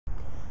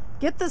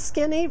Get the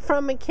Skinny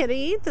from a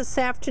Kitty this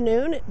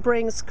afternoon. It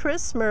brings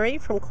Chris Murray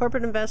from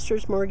Corporate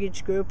Investors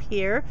Mortgage Group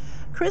here.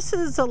 Chris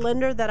is a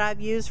lender that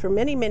I've used for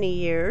many, many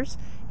years.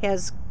 He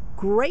has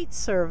great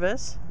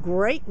service,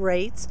 great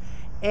rates,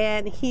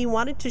 and he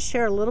wanted to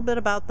share a little bit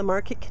about the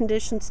market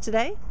conditions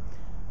today.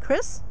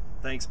 Chris?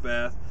 Thanks,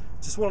 Beth.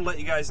 Just want to let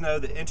you guys know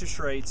that interest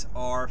rates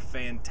are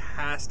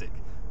fantastic.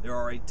 There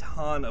are a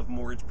ton of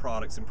mortgage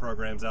products and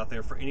programs out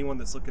there for anyone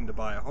that's looking to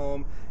buy a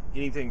home.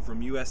 Anything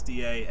from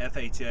USDA,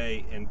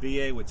 FHA, and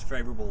VA, which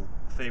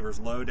favors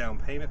low down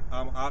payment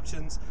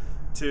options,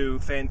 to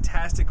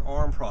fantastic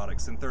ARM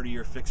products and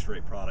 30-year fixed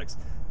rate products.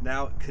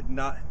 Now it could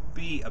not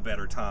be a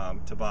better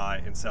time to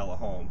buy and sell a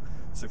home.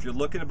 So if you're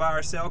looking to buy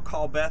or sell,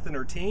 call Beth and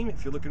her team.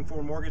 If you're looking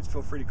for a mortgage,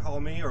 feel free to call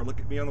me or look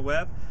at me on the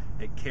web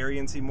at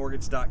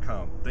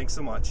carryncmortgage.com. Thanks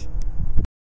so much.